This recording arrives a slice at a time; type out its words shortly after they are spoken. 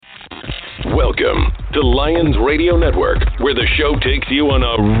Welcome to Lyons Radio Network, where the show takes you on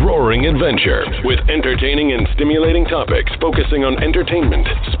a roaring adventure with entertaining and stimulating topics focusing on entertainment,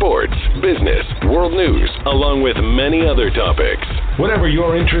 sports, business, world news, along with many other topics. Whatever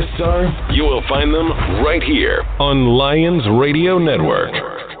your interests are, you will find them right here on Lyons Radio Network.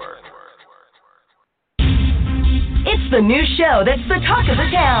 It's the new show that's the talk of the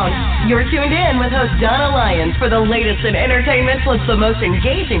town. You're tuned in with host Donna Lyons for the latest in entertainment plus the most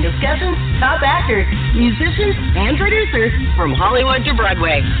engaging discussions, top actors, musicians, and producers from Hollywood to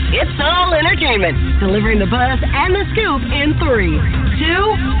Broadway. It's all entertainment, delivering the buzz and the scoop in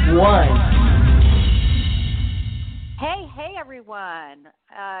 3, 2, 1. Hey, everyone.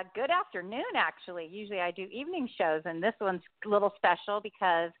 Good afternoon, actually. Usually I do evening shows, and this one's a little special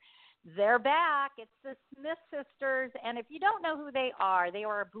because they're back. It's the Smith sisters, and if you don't know who they are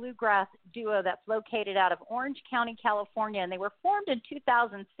a bluegrass duo that's located out of Orange County, California, and they were formed in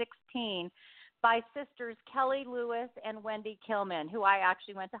 2016 by sisters Kelli Lewis and Wendi Kilman, who I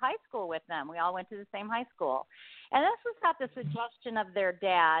actually went to high school with them. We all went to the same high school. And this was at the suggestion of their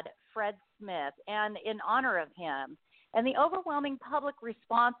dad, Fred Smith, and in honor of him. And the overwhelming public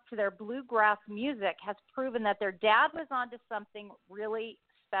response to their bluegrass music has proven that their dad was onto something really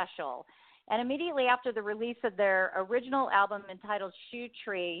special. And immediately after the release of their original album entitled Shoe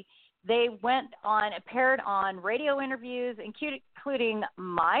Tree, they appeared on radio interviews, including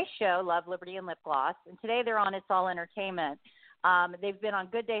my show, Love, Liberty and Lipgloss. And today they're on It's All Entertainment. They've been on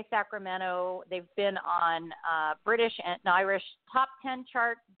Good Day Sacramento. They've been on British and Irish top 10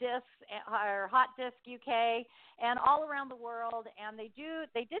 chart discs, or HotDisc UK, and all around the world. And they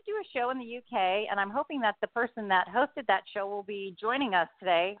did do a show in the UK, and I'm hoping that the person that hosted that show will be joining us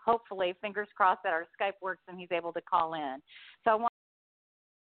today. Hopefully, fingers crossed that our Skype works and he's able to call in. So I want.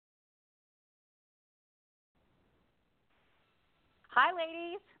 Hi,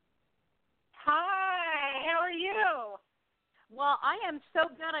 ladies. Hi. How are you? Well, I am so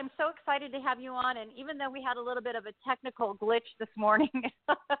good. I'm so excited to have you on. And even though we had a little bit of a technical glitch this morning,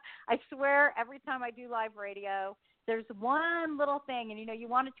 I swear every time I do live radio, there's one little thing. And, you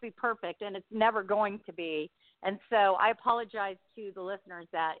want it to be perfect, and it's never going to be. And so I apologize to the listeners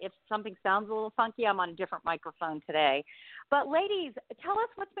that if something sounds a little funky, I'm on a different microphone today. But, ladies, tell us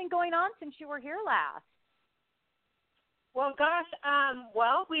what's been going on since you were here last. Well, gosh,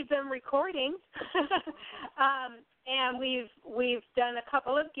 we've been recording, and we've done a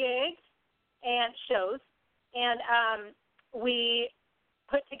couple of gigs and shows, and we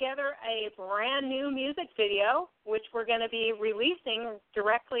put together a brand new music video, which we're going to be releasing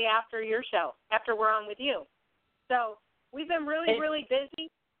directly after your show, after we're on with you. So we've been really, really busy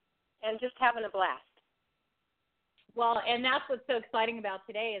and just having a blast. Well, and that's what's so exciting about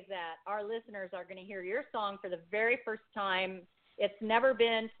today is that our listeners are going to hear your song for the very first time. It's never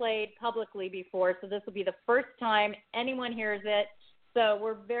been played publicly before, so this will be the first time anyone hears it. So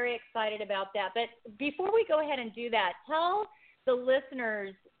we're very excited about that. But before we go ahead and do that, tell the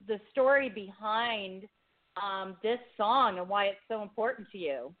listeners the story behind this song and why it's so important to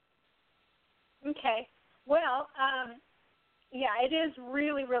you. Okay. Well, it is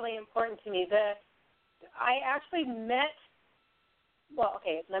really, really important to me. I actually let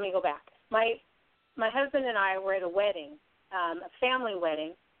me go back. My husband and I were at a wedding, a family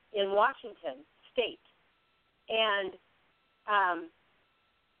wedding in Washington State. And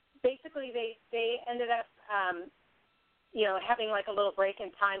basically they ended up, having like a little break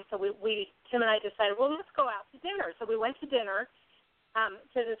in time. So Tim and I decided, well, let's go out to dinner. So we went to dinner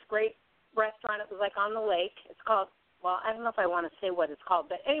to this great restaurant. It was like on the lake. It's called, I don't know if I want to say what it's called,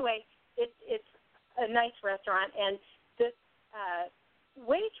 but anyway, it's a nice restaurant, and this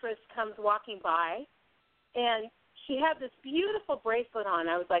waitress comes walking by, and she had this beautiful bracelet on.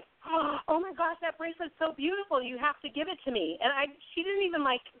 I was like, oh my gosh, that bracelet's so beautiful. You have to give it to me. And she didn't even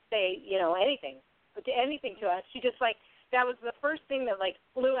say, anything to us. She just that was the first thing that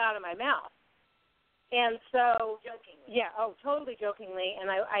flew out of my mouth. And so, jokingly. Yeah, totally jokingly.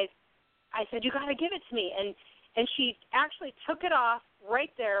 And I said, you got to give it to me. And she actually took it off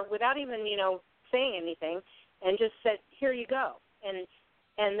right there without even, saying anything, and just said, here you go. And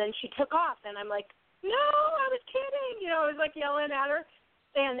then she took off, and I'm like, no, I was kidding. I was yelling at her.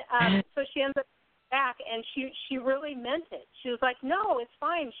 And so she ends up back, and she really meant it. She was like, no, it's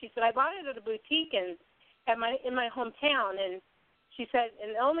fine. She said, I bought it at a boutique in my hometown, and she said,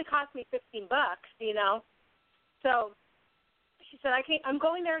 and it only cost me $15, So she said, I'm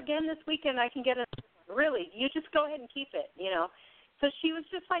going there again this weekend. I can get it. Really, you just go ahead and keep it, So she was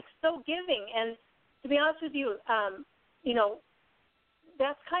just so giving, and to be honest with you,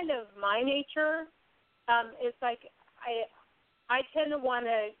 that's kind of my nature. It's I tend to want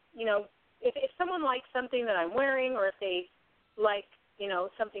to, if someone likes something that I'm wearing, or if they like,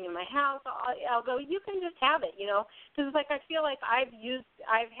 something in my house, I'll go, you can just have it, because it's like I feel like I've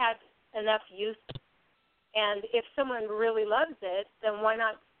had enough use, and if someone really loves it, then why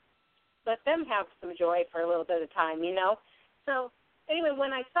not let them have some joy for a little bit of time, So anyway,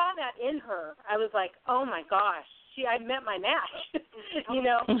 when I saw that in her, I was like, oh my gosh, I met my match, and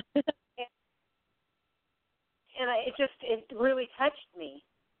it really touched me,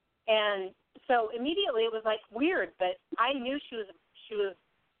 and so immediately it was like weird, but I knew she was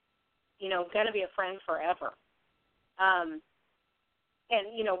going to be a friend forever. And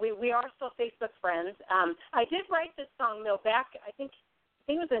we are still Facebook friends. I did write this song though back, I think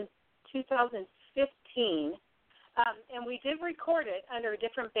it was in 2015, and we did record it under a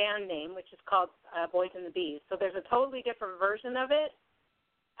different band name, which is called Boys and the Bees. So there's a totally different version of it.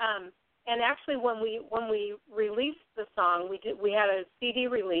 And actually, when we released the song, we had a CD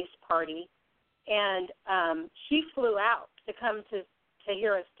release party, and she flew out to come to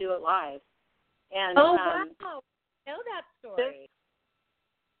hear us do it live. And wow! I know that story.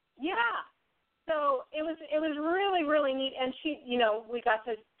 Yeah. So it was really, really neat, and she, we got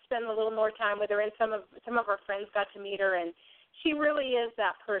to spend a little more time with her, and some of our friends got to meet her, and she really is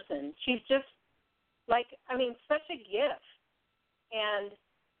that person. She's just such a gift. And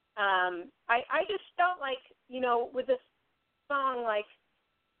I just felt like, with this song, like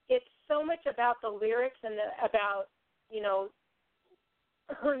it's so much about the lyrics and about,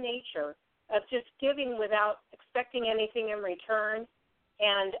 her nature of just giving without expecting anything in return.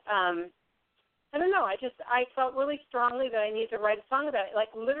 And I don't know, I felt really strongly that I needed to write a song about it,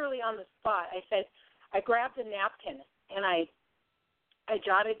 like literally on the spot. I grabbed a napkin and I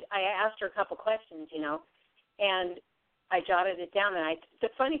asked her a couple questions, and I jotted it down. And the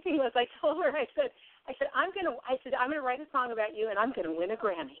funny thing was, I told her, I said I'm gonna write a song about you, and I'm gonna win a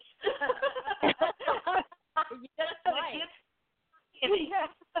Grammy. That's right. Yeah.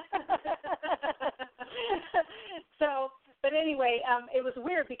 So, but anyway, it was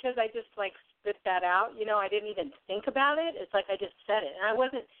weird because I just spit that out. I didn't even think about it. It's like I just said it, and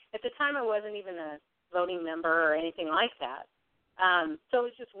at the time I wasn't even a voting member or anything like that. So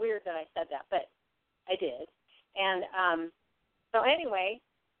it was just weird that I said that, but I did. And so anyway,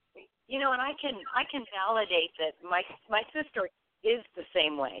 and I can validate that my sister is the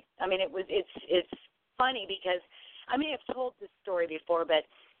same way. I mean, it's funny because I may have told this story before, but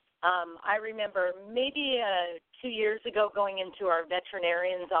I remember maybe 2 years ago going into our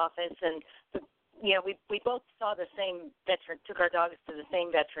veterinarian's office, and we both saw the same took our dogs to the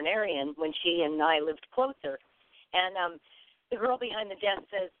same veterinarian when she and I lived closer, and the girl behind the desk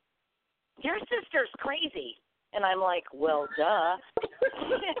says, "Your sister's crazy." And I'm like, well, duh.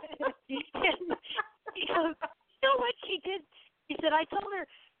 He goes, you know what she did? He said, I told her,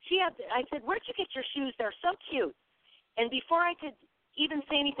 I said, where'd you get your shoes? They're so cute. And before I could even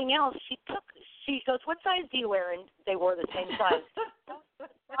say anything else, she goes, what size do you wear? And they wore the same size.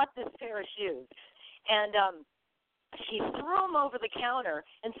 Bought this pair of shoes. And she threw them over the counter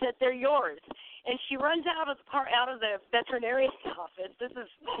and said, they're yours. And she runs out of the veterinarian's office. This is,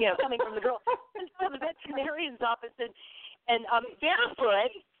 coming from the girl. Runs out of the veterinarian's office and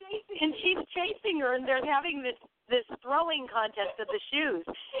barefoot, and she's chasing her, and they're having this throwing contest of the shoes.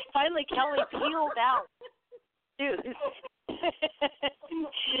 Finally, Kelli peeled out shoes.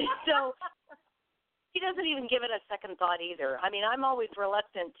 So she doesn't even give it a second thought either. I mean, I'm always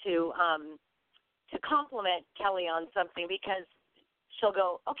reluctant to compliment Kelli on something because she'll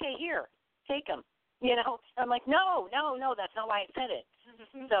go, okay, here, take them. I'm like, no, that's not why I said it.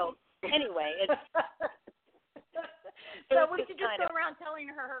 So anyway, so we should just go around telling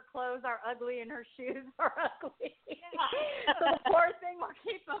her clothes are ugly and her shoes are ugly. Yeah. So the poor thing will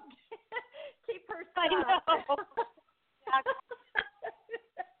keep her stuff. I know.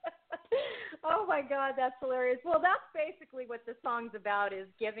 Oh my God, that's hilarious. Well, that's basically what the song's about, is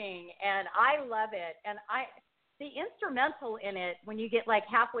giving, and I love it. And the instrumental in it, when you get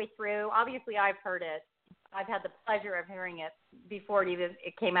halfway through, obviously I've heard it. I've had the pleasure of hearing it before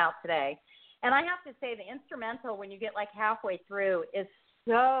it came out today. And I have to say, the instrumental, when you get halfway through, is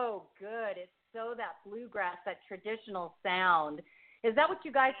so good. It's so that bluegrass, that traditional sound. Is that what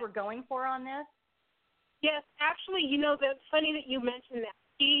you guys were going for on this? Yes, actually, that's funny that you mentioned that.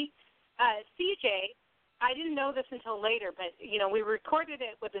 CJ, I didn't know this until later, but we recorded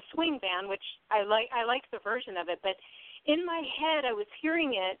it with a swing band, which I like the version of it. But in my head, I was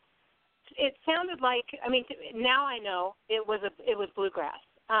hearing it. It sounded like, now I know it was bluegrass.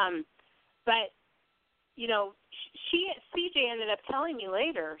 But CJ ended up telling me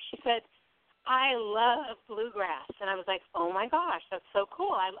later. She said, I love bluegrass. And I was like, oh, my gosh, that's so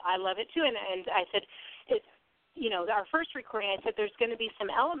cool. I love it, too. And I said, it's, our first recording, I said there's going to be some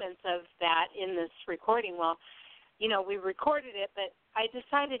elements of that in this recording. Well, we recorded it, but I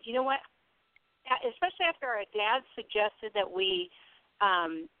decided, you know what, especially after our dad suggested that we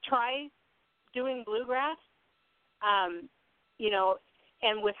try doing bluegrass, and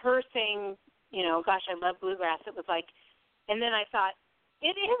with her saying, gosh, I love bluegrass, it was like, and then I thought,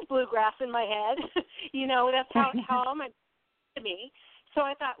 it is bluegrass in my head. That's how all my to me. So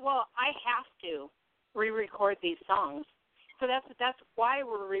I thought, well, I have to re-record these songs. So that's why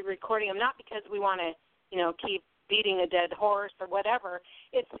we're re-recording them, not because we want to, keep beating a dead horse or whatever.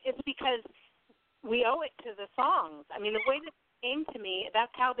 It's because we owe it to the songs. I mean, the way that they came to me,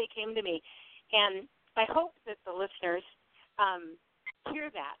 that's how they came to me. And I hope that the listeners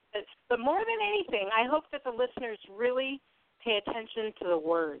hear that. But more than anything, I hope that the listeners really pay attention to the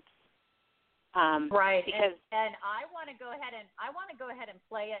words. Right. Because and I want to go ahead and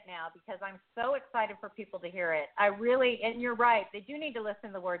play it now because I'm so excited for people to hear it. And you're right, they do need to listen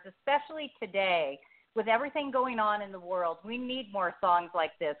to the words, especially today with everything going on in the world. We need more songs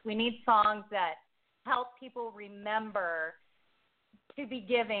like this. We need songs that help people remember to be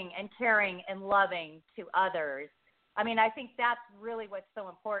giving and caring and loving to others. I mean, I think that's really what's so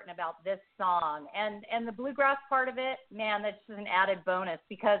important about this song. And the bluegrass part of it, man, that's just an added bonus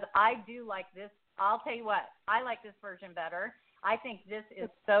because I do like this. I'll tell you what, I like this version better. I think this is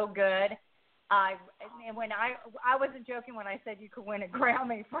so good. And when I wasn't joking when I said you could win a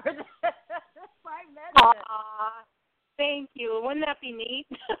Grammy for this. I meant it. Thank you. Wouldn't that be neat?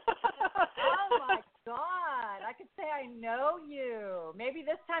 Oh, my God. I could say I know you. Maybe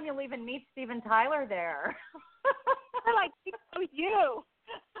this time you'll even meet Steven Tyler there. I like to know you.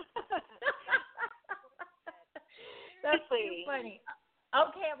 That's too funny.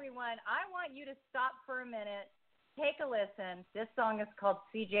 Okay, everyone, I want you to stop for a minute. Take a listen. This song is called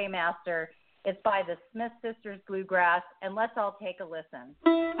CJ Master. It's by the Smith Sisters Bluegrass, and let's all take a listen.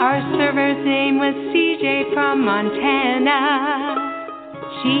 Our server's name was CJ from Montana.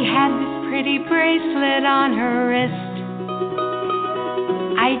 She had this pretty bracelet on her wrist.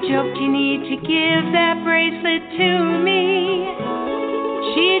 I joked, you need to give that bracelet to me.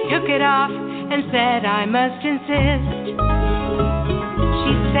 She took it off and said, I must insist.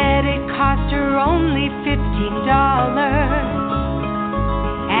 She said it cost her only $50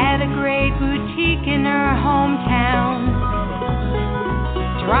 at a great boutique in her hometown.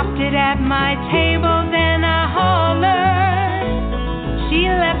 Dropped it at my table, then I hollered. She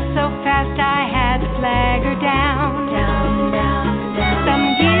left so fast I had to flag her down. Some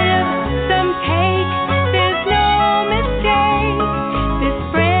give, some take, there's no mistake. This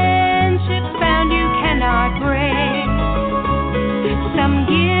friendship found you cannot break. Some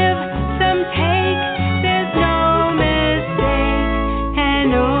give, some take, there's no mistake.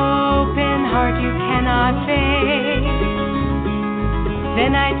 An open heart you cannot fake.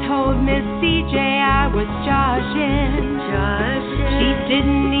 Then I told Miss CJ I was joshing. She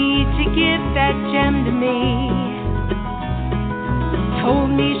didn't need to give that gem to me.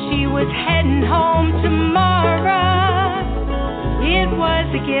 Told me she was heading home tomorrow. It was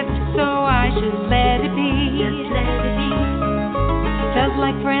a gift, so I should let it be. Felt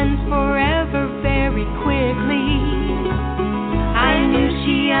like friends forever very quickly. I knew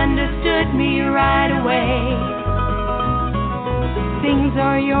she understood me right away. Things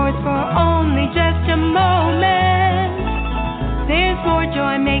are yours for only just a moment. There's more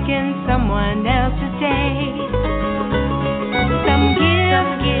joy making someone else's day. Some give,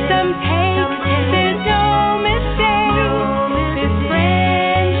 some take, there's no mistake. This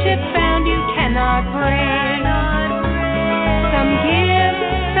friendship found you cannot break. Some give,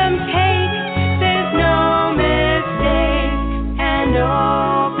 some take, there's no mistake. An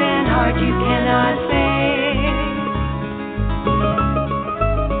open heart you cannot fake.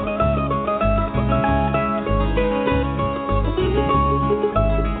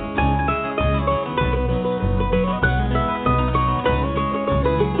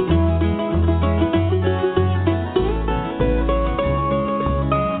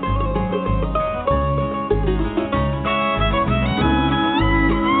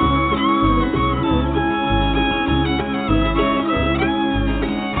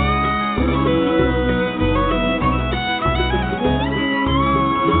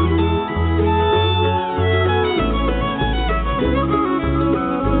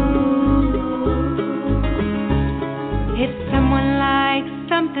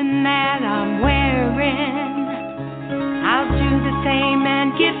 That I'm wearing, I'll do the same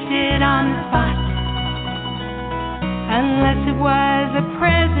and gift it on the spot. A unless it was a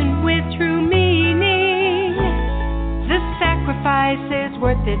present with true meaning. The sacrifice is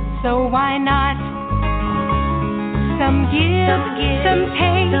worth it, so why not? Some give, some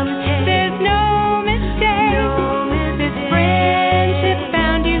take, there's no mistake. This friendship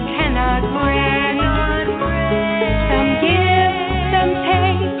bound you cannot break. Some give, some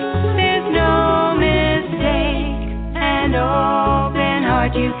take, there's no mistake. An open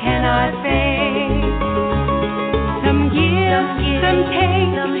heart you cannot fake. Some give, some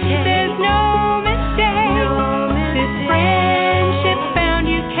take, there's no mistake. This friendship bound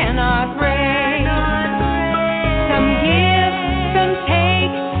you cannot break. Some give, some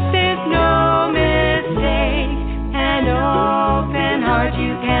take, there's no mistake. An open heart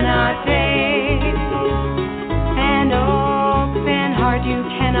you cannot fake. An open heart you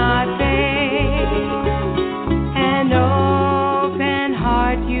cannot fake. An open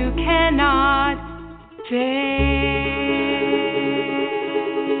heart you cannot fake.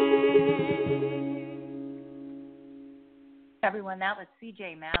 Everyone, that was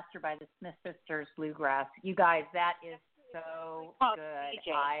C.J. Master by the Smith Sisters Bluegrass. You guys, that is so good.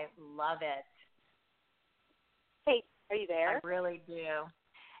 CJ. I love it. Hey, are you there? I really do.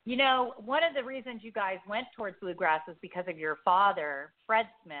 You know, one of the reasons you guys went towards bluegrass was because of your father, Fred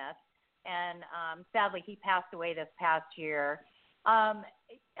Smith, and sadly he passed away this past year. Tell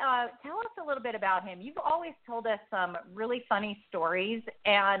us a little bit about him. You've always told us some really funny stories,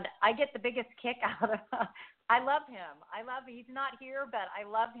 and I get the biggest kick out of I love him. He's not here, but I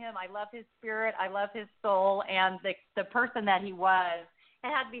love him. I love his spirit. I love his soul and the person that he was. It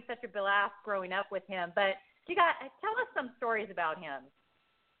had to be such a blast growing up with him. But you got tell us some stories about him.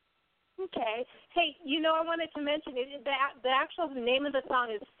 Okay. Hey, I wanted to mention the actual name of the song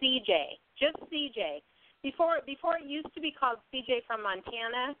is CJ, just CJ. Before it used to be called CJ from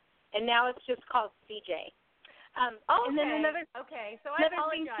Montana, and now it's just called CJ. And then another thing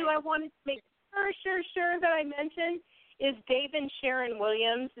too I wanted to make sure that I mentioned is Dave and Sharon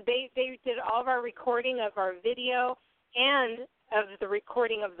Williams. They did all of our recording of our video and of the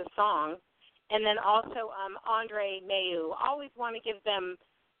recording of the song, and then also Andre Mayu. Always want to give them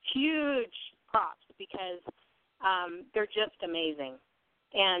huge props because they're just amazing,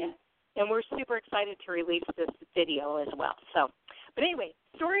 and we're super excited to release this video as well. So, but anyway,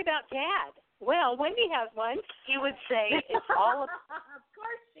 story about Dad. Well, Wendi has one. He would say it's all. Of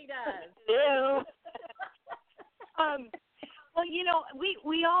course she does. Well,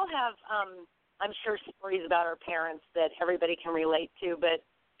 we all have, I'm sure, stories about our parents that everybody can relate to, but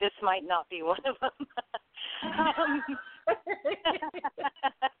this might not be one of them.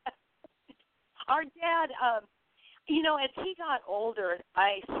 Our dad, as he got older,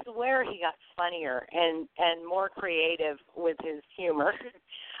 I swear he got funnier and more creative with his humor.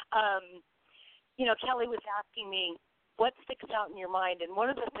 Kelli was asking me what sticks out in your mind, and one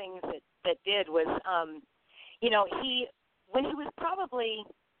of the things that did was, when he was probably,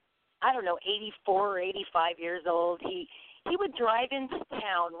 84 or 85 years old, he would drive into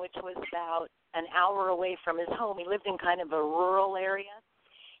town, which was about an hour away from his home. He lived in kind of a rural area,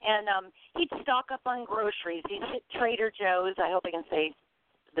 and he'd stock up on groceries. He'd hit Trader Joe's. I hope I can say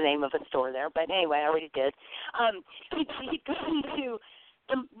the name of a store there, but anyway, I already did. He'd go into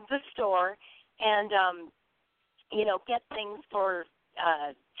the store and, get things for,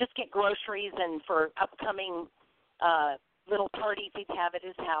 just get groceries and for upcoming little parties he'd have at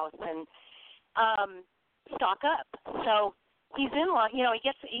his house and stock up. So he's in line,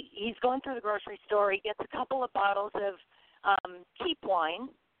 he's going through the grocery store. He gets a couple of bottles of cheap wine,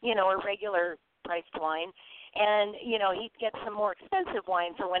 a regular priced wine. And, he'd get some more expensive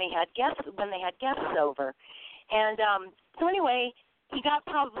wine for when they had guests over. And so anyway, he got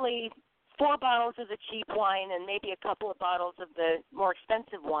probably 4 bottles of the cheap wine and maybe a couple of bottles of the more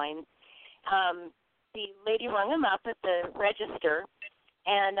expensive wine. The lady rung him up at the register,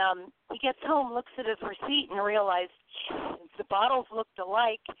 and he gets home, looks at his receipt, and realized the bottles looked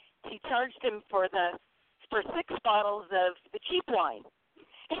alike. She charged him for 6 bottles of the cheap wine.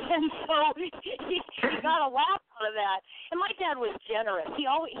 And so he got a laugh out of that. And my dad was generous. He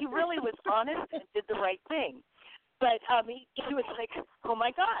really was honest and did the right thing. But he was like, oh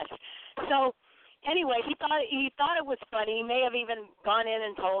my gosh. So anyway, he thought it was funny. He may have even gone in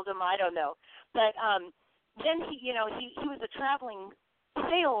and told him. I don't know. But then he was a traveling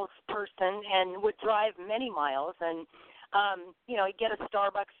salesperson and would drive many miles, and he'd get a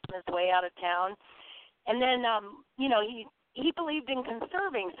Starbucks on his way out of town. And then he believed in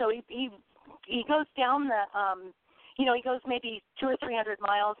conserving, so he goes down the he goes maybe 200 or 300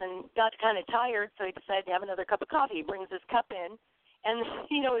 miles and got kind of tired, so he decided to have another cup of coffee. He brings his cup in, and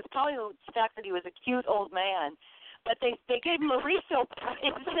it's probably the fact that he was a cute old man, but they gave him a refill price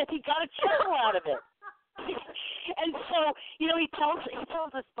and he got a chuckle out of it. And so, he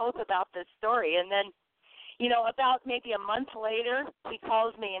tells us both about this story, and then, about maybe a month later, he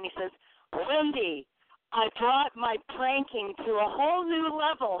calls me and he says, Wendi, I brought my pranking to a whole new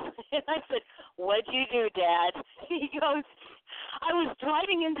level. And I said, what'd you do, Dad? He goes, I was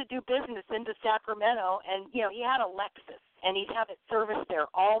driving in to do business into Sacramento, and, he had a Lexus, and he'd have it serviced there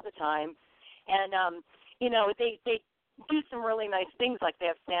all the time. And, they do some really nice things, like they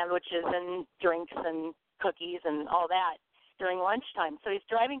have sandwiches and drinks and cookies and all that during lunchtime. So he's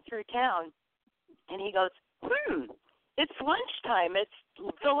driving through town, and he goes, it's lunchtime. It's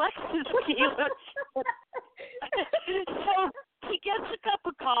the Lexus dealer. So he gets a cup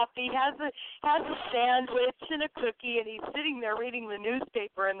of coffee, has a sandwich and a cookie, and he's sitting there reading the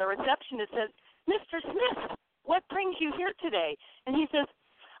newspaper, and the receptionist says, Mr. Smith, what brings you here today? And he says,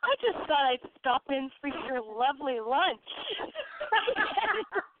 I just thought I'd stop in for your lovely lunch.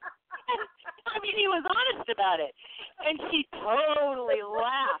 He was honest about it. And she totally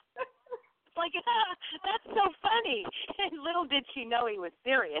laughed. It's like, that's so funny. And little did she know he was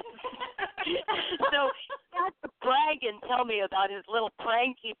serious. So he had to brag and tell me about his little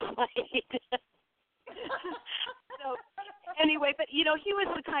prank he played. So anyway, but, he was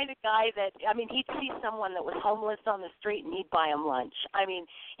the kind of guy that, he'd see someone that was homeless on the street and he'd buy him lunch.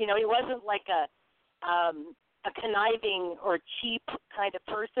 He wasn't like a conniving or cheap kind of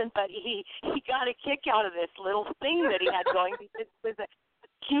person, but he got a kick out of this little thing that he had going. It was a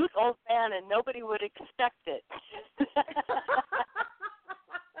cute old man, and nobody would expect it.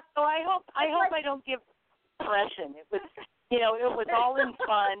 So I hope I don't give impression. It was, it was all in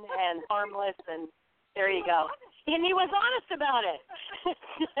fun and harmless, and there you go. And he was honest about it.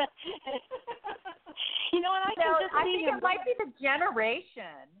 And I can just see him. It might be the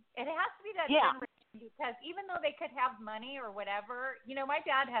generation. It has to be that generation. Because even though they could have money or whatever, my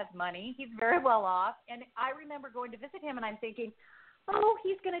dad has money. He's very well off. And I remember going to visit him, and I'm thinking, oh,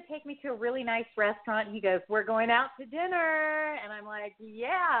 he's going to take me to a really nice restaurant. He goes, we're going out to dinner. And I'm like,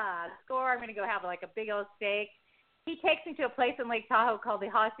 yeah, score. I'm going to go have like a big old steak. He takes me to a place in Lake Tahoe called the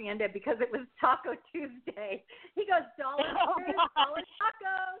Hacienda because it was Taco Tuesday. He goes, $1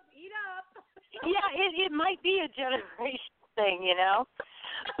 tacos, eat up. Yeah, it might be a generation thing,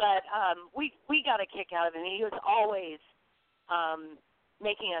 But we got a kick out of him. He was always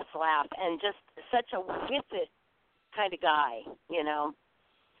making us laugh, and just such a with it kind of guy,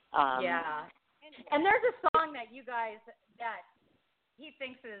 Yeah. And there's a song that you guys, that he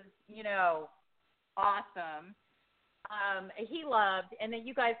thinks is, awesome. He loved, and that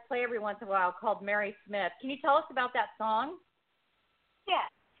you guys play every once in a while, called Mary Smith. Can you tell us about that song? Yeah.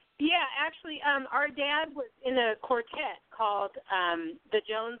 Yeah, actually, our dad was in a quartet called the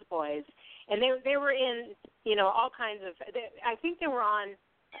Jones Boys, and they were in, all kinds of. I think they were on,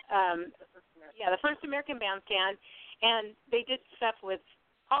 the First American Bandstand, and they did stuff with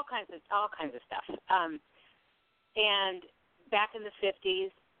all kinds of stuff. And back in the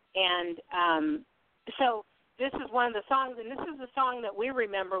 50s, and so this is one of the songs, and this is the song that we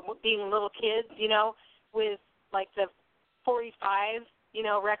remember being little kids, with like the 45.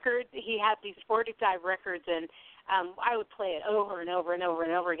 Record. He had these 45 records, and I would play it over and over and over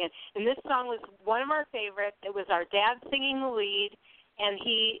and over again. And this song was one of our favorites. It was our dad singing the lead, and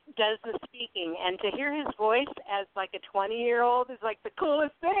he does the speaking. And to hear his voice as like a 20-year-old is like the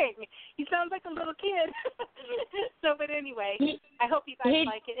coolest thing. He sounds like a little kid. So, but anyway, I hope you guys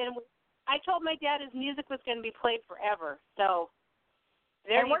like it. And I told my dad his music was going to be played forever. So.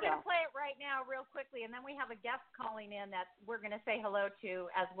 And we're going to play it right now real quickly, and then we have a guest calling in that we're going to say hello to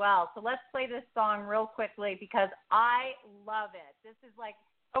as well. So let's play this song real quickly because I love it. This is like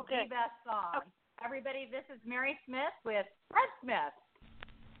the best song. Okay. Everybody, this is Mary Smith with Fred Smith.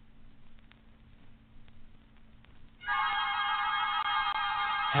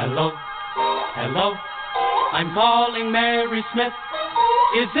 Hello, hello, I'm calling Mary Smith.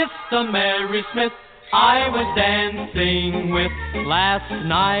 Is this the Mary Smith I was dancing with? Last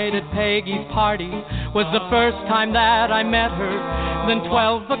night at Peggy's party was the first time that I met her. Then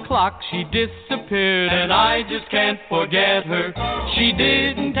 12 o'clock she disappeared, and I just can't forget her. She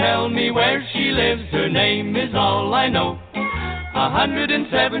didn't tell me where she lives, her name is all I know.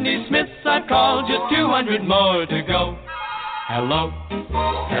 170 Smiths I've called, just 200 more to go. Hello,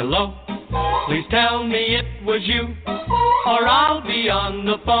 hello, please tell me it was you, or I'll be on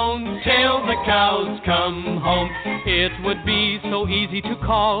the phone till the cows come home. It would be so easy to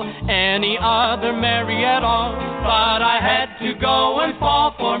call any other Mary at all, but I had to go and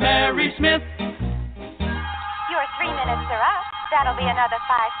fall for Mary Smith. Your 3 minutes are up. That'll be another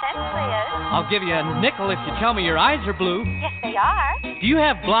 5 cents, please. I'll give you a nickel if you tell me your eyes are blue. Yes, they are. Do you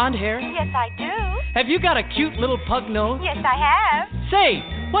have blonde hair? Yes, I do. Have you got a cute little pug nose? Yes, I have. Say,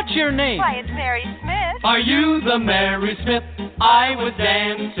 what's your name? Why, it's Mary Smith. Are you the Mary Smith I was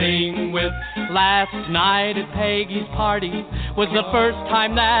dancing with? Last night at Peggy's party was the first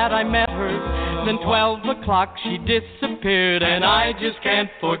time that I met her. Then 12 o'clock she disappeared and I just can't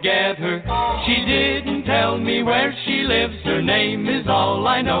forget her. She didn't tell me where she lives, her name is all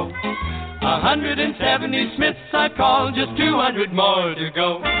I know. 170 Smiths I've called, just 200 more to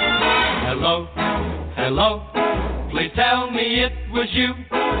go. Hello, hello, please tell me it was you,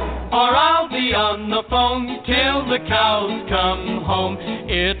 or I'll be on the phone till the cows come home.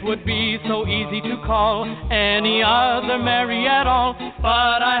 It would be so easy to call any other Mary at all,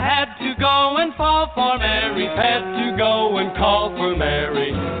 but I had to go and fall for Mary, had to go and call for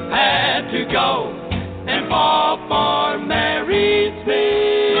Mary, had to go and fall for Mary Smith.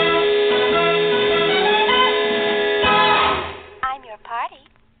 I'm your party.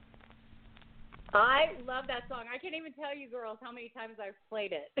 I love that song. I can't even tell you, girls, how many times I've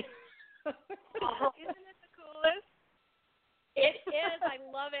played it. Isn't it the coolest? It is. I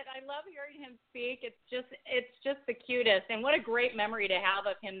love it. I love hearing him speak. It's just the cutest. And what a great memory to have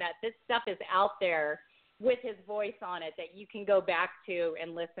of him, that this stuff is out there with his voice on it that you can go back to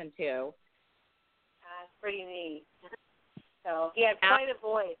and listen to. It's pretty neat. So he had quite a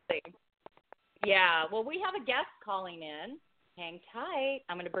voice. Yeah. Well, we have a guest calling in. Hang tight.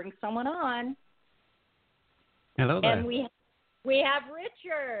 I'm going to bring someone on. Hello there. And we have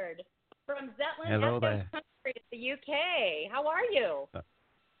Richard from Zetland, Hello there. Country, the UK. How are you?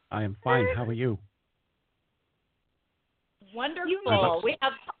 I am fine. How are you? Wonderful. We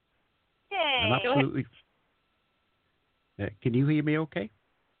have. I'm absolutely. Can you hear me okay?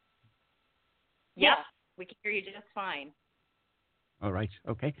 Yes, we can hear you just fine. All right.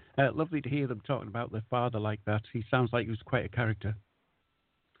 Okay. Lovely to hear them talking about their father like that. He sounds like he was quite a character.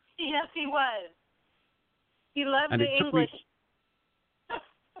 Yes, he was. He loved And the English.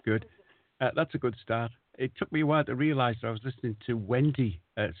 Good. That's a good start. It took me a while to realize that I was listening to Wendi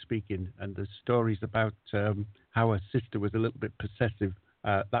speaking, and the stories about how her sister was a little bit possessive.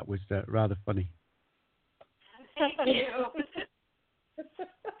 That was rather funny. Thank you.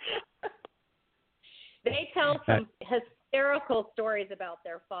 They tell some hysterical stories about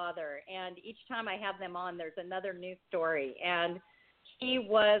their father, and each time I have them on, there's another new story, and he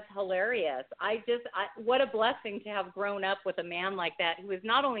was hilarious. What a blessing to have grown up with a man like that, who is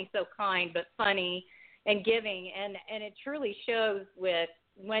not only so kind but funny and giving, and it truly shows with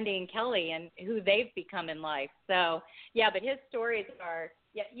Wendi and Kelli and who they've become in life. So yeah, but his stories are,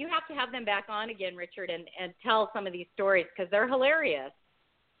 you have to have them back on again, Richard, and tell some of these stories because they're hilarious.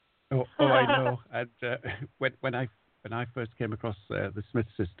 Oh, I know. And when I first came across the Smith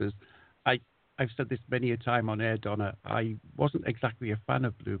sisters, I've said this many a time on air, Donna. I wasn't exactly a fan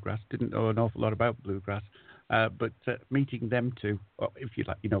of bluegrass. Didn't know an awful lot about bluegrass, but meeting them two, if you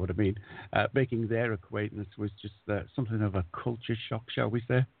like, you know what I mean. Making their acquaintance was just something of a culture shock, shall we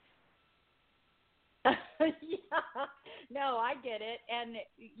say? Yeah. No, I get it. And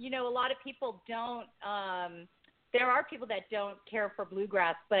a lot of people don't. There are people that don't care for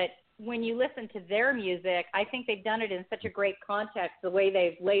bluegrass, but when you listen to their music, I think they've done it in such a great context, the way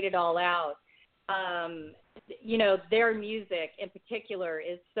they've laid it all out. Their music in particular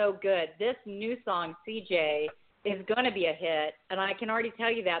is so good. This new song, CJ, is going to be a hit, and I can already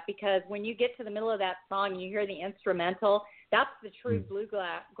tell you that because when you get to the middle of that song, you hear the instrumental. That's the true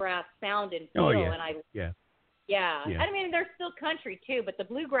bluegrass sound and feel. Oh, yeah. And Yeah. I mean, there's still country too, but the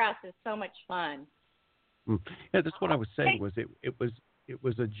bluegrass is so much fun. Yeah, that's what I was saying. Was it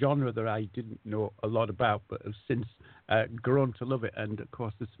was a genre that I didn't know a lot about, but have since grown to love it. And of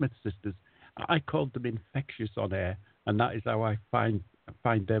course, the Smith sisters, I called them infectious on air, and that is how I find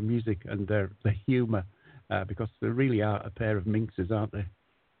their music and their humour, because they really are a pair of minxes, aren't they?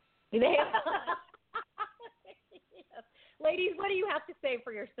 They are. Ladies, what do you have to say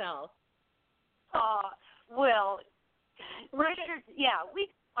for yourself? Well, Richard, we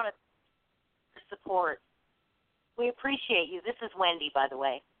want to support. We appreciate you. This is Wendi, by the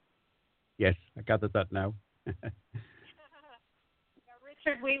way. Yes, I gathered that now.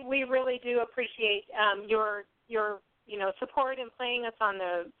 Richard, we really do appreciate your support in playing us on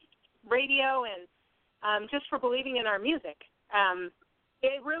the radio and just for believing in our music.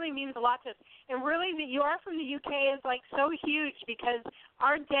 It really means a lot to us. And really that you are from the UK is like so huge because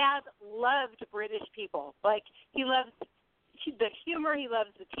our dad loved British people. Like he loves the humor, he loves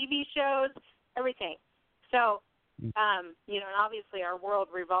the TV shows, everything. So, and obviously our world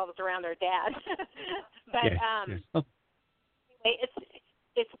revolves around our dad. But yes.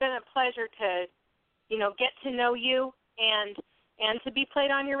 it's been a pleasure to, get to know you and to be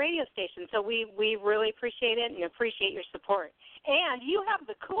played on your radio station. So we really appreciate it and appreciate your support. And you have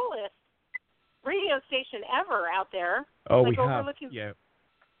the coolest radio station ever out there. Oh, we have. Yeah.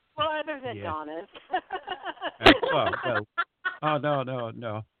 Well, other than Donna's.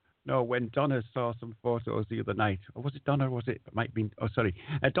 No, when Donna saw some photos the other night, or was it Donna, it might have been,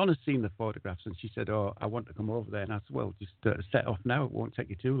 Donna's seen the photographs and she said, I want to come over there. And I said, well, just set off now. It won't take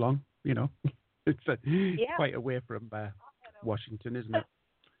you too long, It's quite away from Washington, isn't it?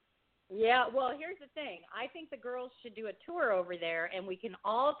 Yeah, well, here's the thing. I think the girls should do a tour over there, and we can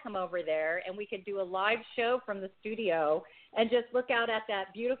all come over there, and we could do a live show from the studio and just look out at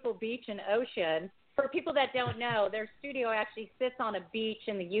that beautiful beach and ocean. For people that don't know, their studio actually sits on a beach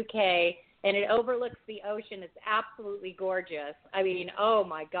in the UK, and it overlooks the ocean. It's absolutely gorgeous. I mean, oh,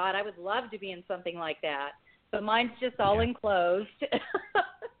 my God, I would love to be in something like that. But mine's just all enclosed.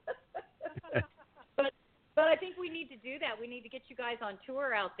 But I think we need to do that. We need to get you guys on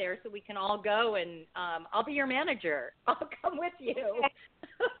tour out there so we can all go, and I'll be your manager. I'll come with you.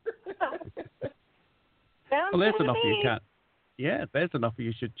 Well, there's enough you can't. Yeah, there's enough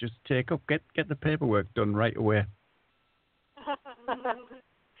you should just take up. Get the paperwork done right away. Sounds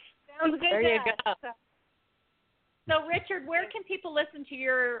good. There you go. So, Richard, where can people listen to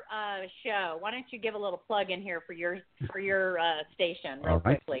your show? Why don't you give a little plug in here for your station real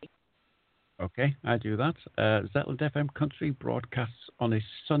quickly? Okay, I do that. Zetland FM Country broadcasts on a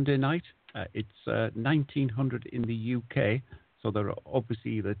Sunday night. It's 1900 in the UK, so there are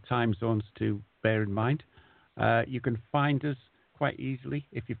obviously the time zones to bear in mind. You can find us quite easily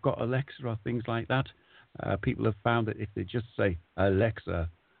if you've got Alexa or things like that. People have found that if they just say, Alexa,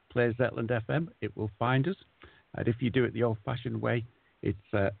 play Zetland FM, it will find us. And if you do it the old-fashioned way, it's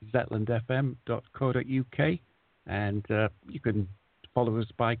zetlandfm.co.uk, and you can follow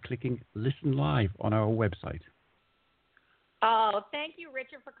us by clicking Listen Live on our website. Oh, thank you,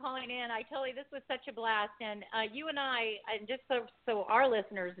 Richard, for calling in. I tell you, this was such a blast. And you and I, and just so our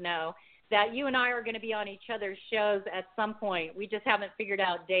listeners know, that you and I are going to be on each other's shows at some point. We just haven't figured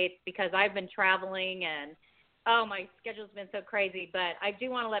out dates because I've been traveling and, my schedule's been so crazy. But I do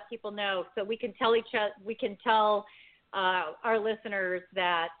want to let people know so we can tell our listeners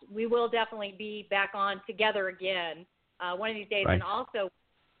that we will definitely be back on together again one of these days. Right. And also,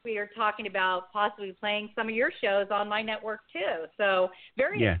 we are talking about possibly playing some of your shows on my network, too. So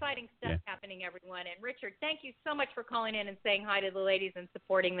very exciting stuff happening, everyone. And, Richard, thank you so much for calling in and saying hi to the ladies and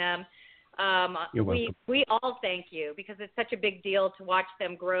supporting them. You're welcome. We all thank you because it's such a big deal to watch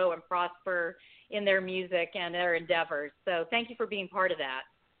them grow and prosper in their music and their endeavors. So thank you for being part of that.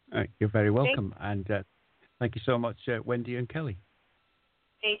 You're very welcome. And thank you so much, Wendi and Kelli.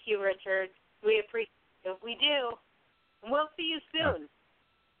 Thank you, Richard. We appreciate it. We do. We'll see you soon.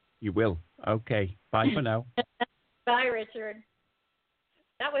 You will. Okay. Bye for now. Bye, Richard.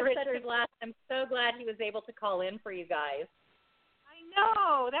 That was such a blast. I'm so glad he was able to call in for you guys. I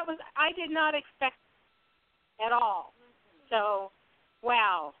know. I did not expect at all. So,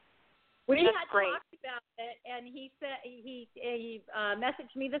 wow. We had talked about it, and he said he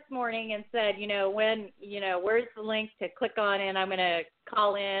messaged me this morning and said, where's the link to click on, and I'm going to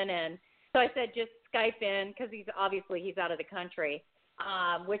call in. And so I said, just Skype in because he's out of the country,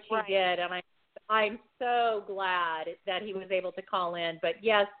 which he did, and I'm so glad that he was able to call in. But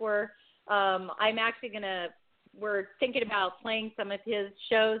yes, we're thinking about playing some of his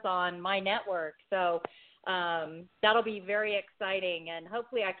shows on my network, so that'll be very exciting, and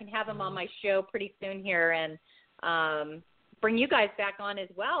hopefully I can have him on my show pretty soon here and bring you guys back on as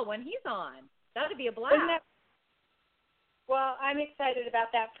well when he's on. That would be a blast. Well, I'm excited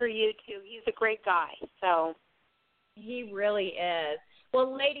about that for you, too. He's a great guy. So he really is.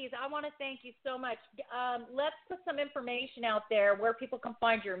 Well, ladies, I want to thank you so much. Let's put some information out there where people can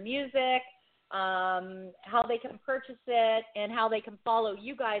find your music, how they can purchase it, and how they can follow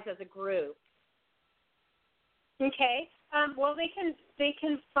you guys as a group. Okay. Well, they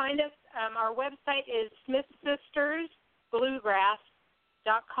can find us. Our website is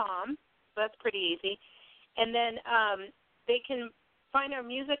SmithSistersBluegrass.com. So that's pretty easy. And then they can find our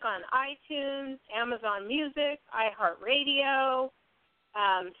music on iTunes, Amazon Music, iHeartRadio,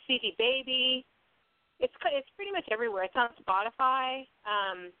 CD Baby. It's pretty much everywhere. It's on Spotify.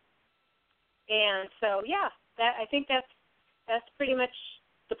 And so, I think that's pretty much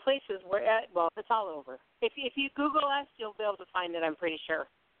the places we're at. Well, it's all over. If you Google us, you'll be able to find it, I'm pretty sure.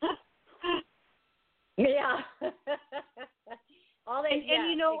 Yeah.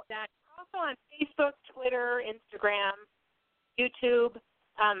 Exactly. Also on Facebook, Twitter, Instagram, YouTube.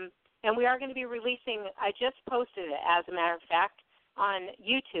 And we are going to be releasing, I just posted it, as a matter of fact, on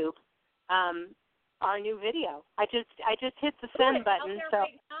YouTube, our new video. I just hit the send button. Out there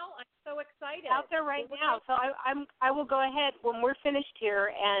right now? I'm so excited. Out there right now. So I will go ahead when we're finished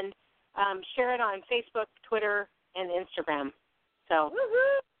here and share it on Facebook, Twitter, and Instagram. So.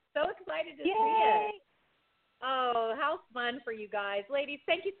 Woohoo! So excited to Yay! see it. Oh, how fun for you guys. Ladies,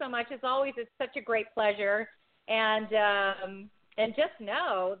 thank you so much. As always, it's such a great pleasure. And just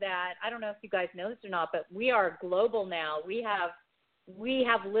know that, I don't know if you guys know this or not, but we are global now. We have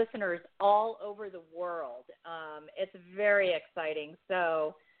listeners all over the world. It's very exciting.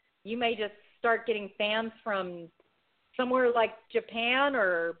 So you may just start getting fans from somewhere like Japan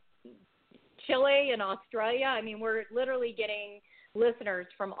or Chile and Australia. I mean, we're literally getting listeners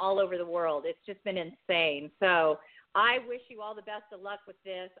from all over the world. It's just been insane. So I wish you all the best of luck with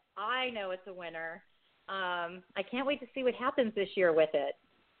this. I know it's a winner. I can't wait to see what happens this year with it,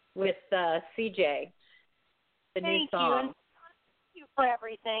 with CJ, the new song. Thank you for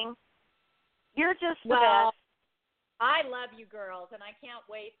everything. You're just the Well, best. I love you girls, and I can't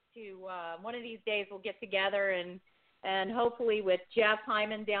wait to one of these days we'll get together and hopefully with Jeff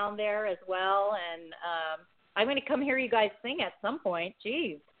Hyman down there as well. And I'm going to come hear you guys sing at some point.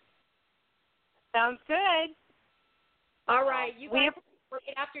 Jeez. Sounds good. All right. You guys have a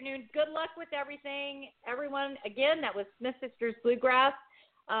great afternoon. Good luck with everything. Everyone, again, that was Smith Sisters Bluegrass,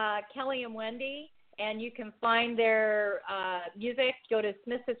 Kelli and Wendi. And you can find their music. Go to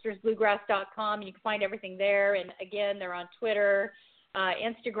smithsistersbluegrass.com. You can find everything there. And, again, they're on Twitter,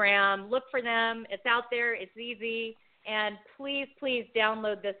 Instagram. Look for them. It's out there. It's easy. And please, please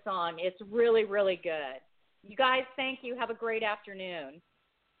download this song. It's really, really good. You guys, thank you. Have a great afternoon.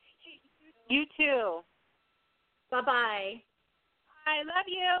 You too. Bye-bye. I love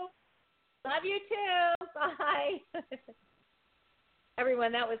you. Love you too. Bye.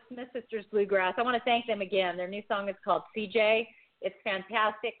 Everyone, that was Smith Sisters Bluegrass. I want to thank them again. Their new song is called CJ. It's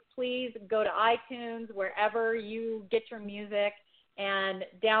fantastic. Please go to iTunes, wherever you get your music, and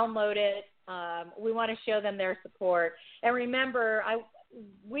download it. We want to show them their support. And remember,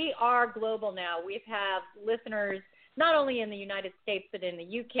 we are global now. We have listeners not only in the United States, but in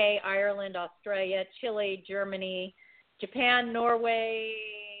the UK, Ireland, Australia, Chile, Germany, Japan, Norway,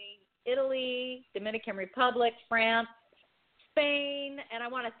 Italy, Dominican Republic, France, Spain. And I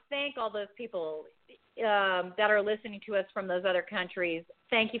want to thank all those people that are listening to us from those other countries.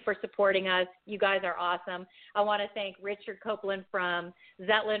 Thank you for supporting us. You guys are awesome. I want to thank Richard Copeland from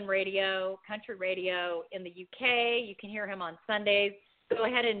Zetland Radio, Country Radio in the UK. You can hear him on Sundays. Go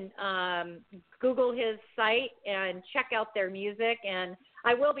ahead and Google his site and check out their music. And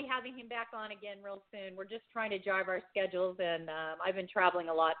I will be having him back on again real soon. We're just trying to jive our schedules, and I've been traveling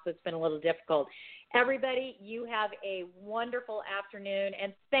a lot, so it's been a little difficult. Everybody, you have a wonderful afternoon,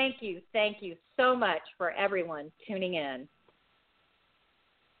 and thank you so much for everyone tuning in.